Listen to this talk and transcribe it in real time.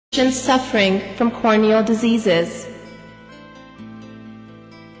patients suffering from corneal diseases.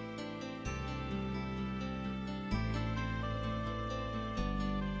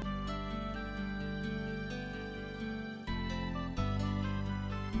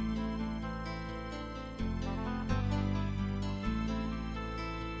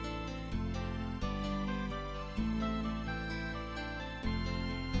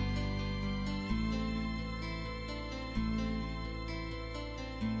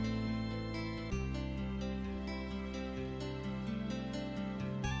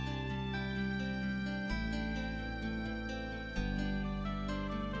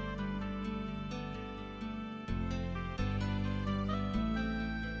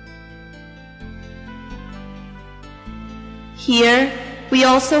 Here, we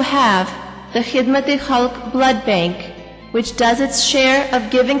also have the Khidmat-e-Khalq Blood Bank, which does its share of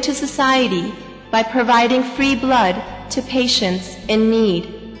giving to society by providing free blood to patients in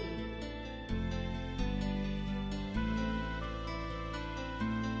need.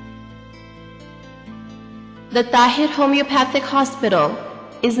 The Tahir Homeopathic Hospital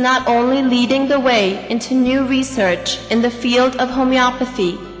is not only leading the way into new research in the field of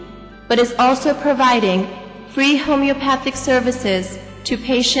homeopathy, but is also providing free homeopathic services to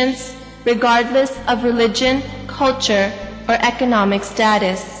patients regardless of religion, culture, or economic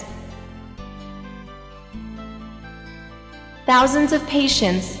status. Thousands of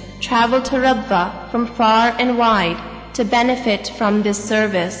patients travel to Rabwah from far and wide to benefit from this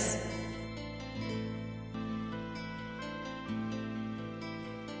service.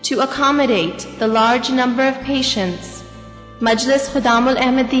 To accommodate the large number of patients, Majlis Khudamul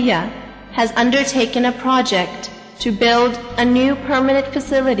Ahmadiyya has undertaken a project to build a new permanent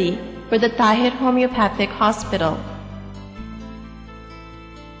facility for the Tahir Homeopathic Hospital.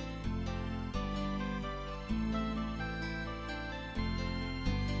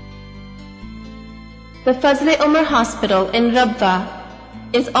 The Fazl-e-Umar Hospital in Rabwah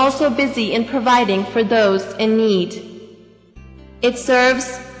is also busy in providing for those in need. It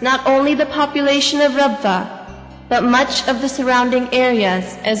serves not only the population of Rabwah, but much of the surrounding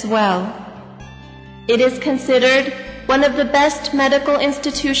areas as well. It is considered one of the best medical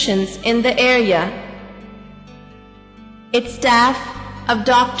institutions in the area. Its staff of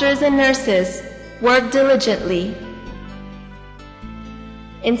doctors and nurses work diligently.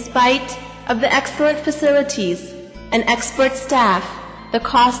 In spite of the excellent facilities and expert staff, the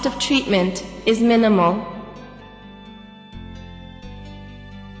cost of treatment is minimal.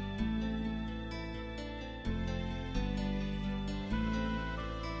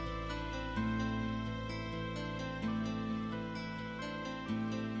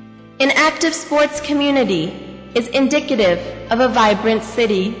 An active sports community is indicative of a vibrant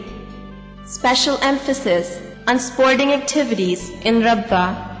city. Special emphasis on sporting activities in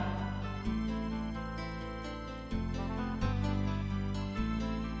Rabwah.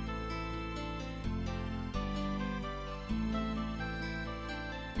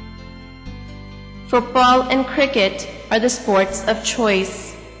 Football and cricket are the sports of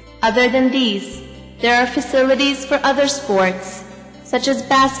choice. Other than these, there are facilities for other sports, such as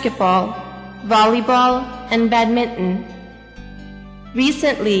basketball, volleyball, and badminton.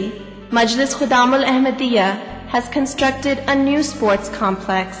 Recently, Majlis Khudamul Ahmadiyya has constructed a new sports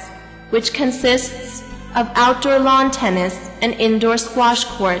complex, which consists of outdoor lawn tennis and indoor squash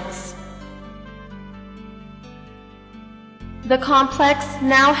courts. The complex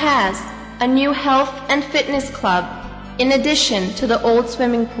now has a new health and fitness club, in addition to the old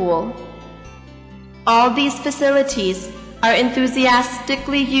swimming pool. All these facilities are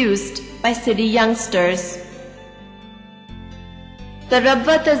enthusiastically used by city youngsters. The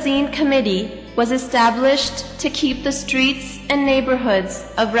Rabwah Tazeen Committee was established to keep the streets and neighborhoods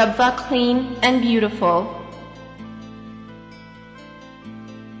of Rabwah clean and beautiful.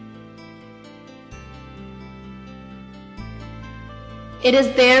 It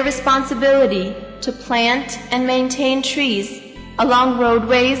is their responsibility to plant and maintain trees along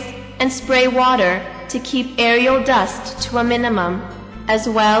roadways and spray water to keep aerial dust to a minimum, as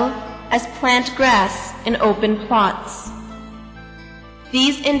well as plant grass in open plots.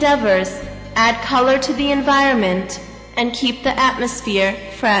 These endeavors add color to the environment and keep the atmosphere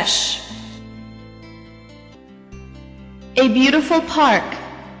fresh. A beautiful park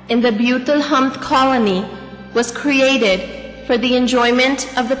in the Buyutul Hamd colony was created for the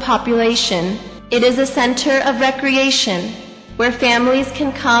enjoyment of the population. It is a center of recreation where families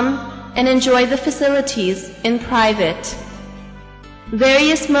can come and enjoy the facilities in private.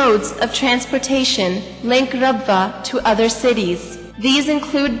 Various modes of transportation link Rabwah to other cities. These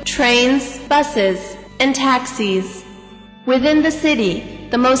include trains, buses, and taxis. Within the city,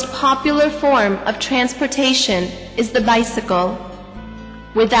 the most popular form of transportation is the bicycle.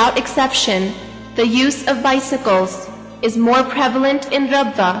 Without exception, the use of bicycles is more prevalent in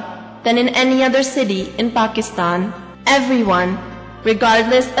Rabwah than in any other city in Pakistan. Everyone,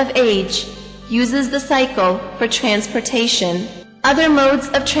 regardless of age, uses the cycle for transportation. Other modes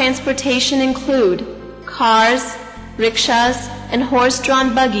of transportation include cars, rickshaws, and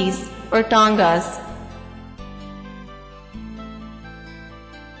horse-drawn buggies or tangas.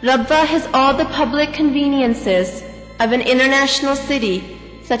 Rabwah has all the public conveniences of an international city,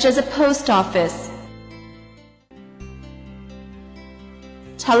 such as a post office,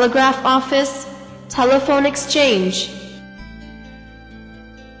 telegraph office, telephone exchange,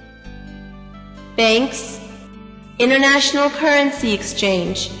 banks, international currency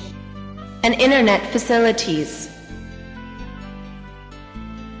exchange, and internet facilities.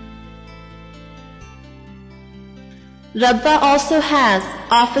 Rabwah also has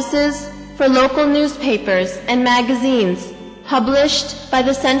offices for local newspapers and magazines published by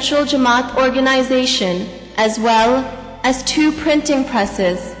the Central Jamaat organization, as well as 2 printing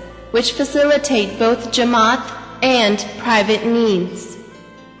presses, which facilitate both Jamaat and private needs.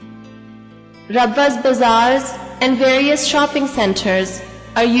 Rabwah's bazaars and various shopping centers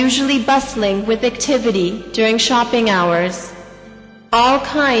are usually bustling with activity during shopping hours. All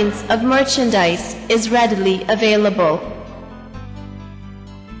kinds of merchandise is readily available.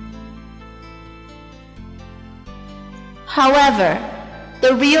 However,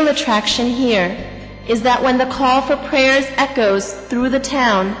 the real attraction here is that when the call for prayers echoes through the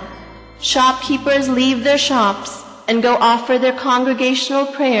town, shopkeepers leave their shops and go offer their congregational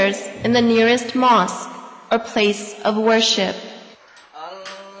prayers in the nearest mosque or place of worship.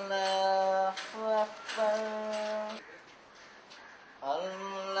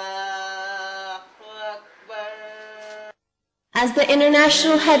 As the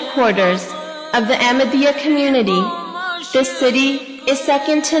international headquarters of the Ahmadiyya community, this city is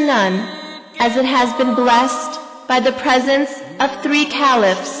second to none, as it has been blessed by the presence of 3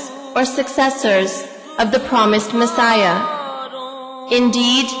 caliphs or successors of the promised Messiah.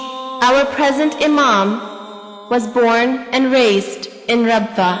 Indeed, our present Imam was born and raised in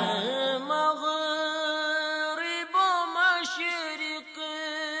Rabwah.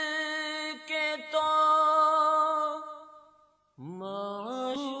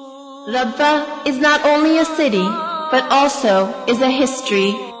 Rabwah is not only a city, but also is a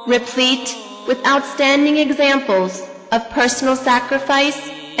history replete with outstanding examples of personal sacrifice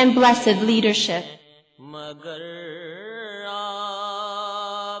and blessed leadership.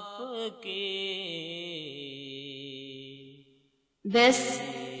 This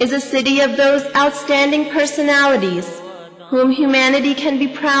is a city of those outstanding personalities whom humanity can be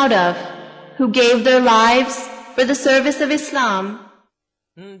proud of, who gave their lives for the service of Islam,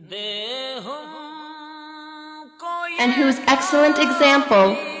 and whose excellent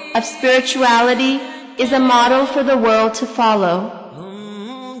example of spirituality is a model for the world to follow.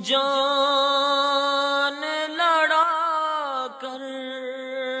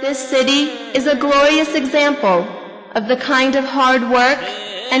 This city is a glorious example of the kind of hard work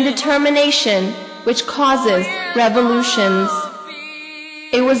and determination which causes revolutions.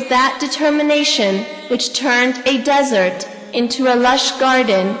 It was that determination which turned a desert into a lush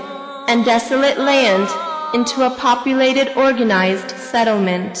garden and desolate land into a populated, organized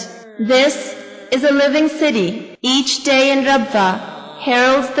settlement. This is a living city. Each day in Rabwah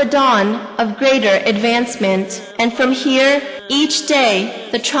heralds the dawn of greater advancement, and from here, each day,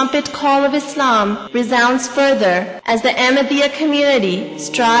 the trumpet call of Islam resounds further as the Ahmadiyya community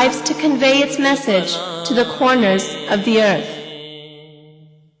strives to convey its message to the corners of the earth.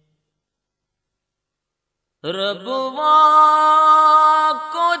 Rabwah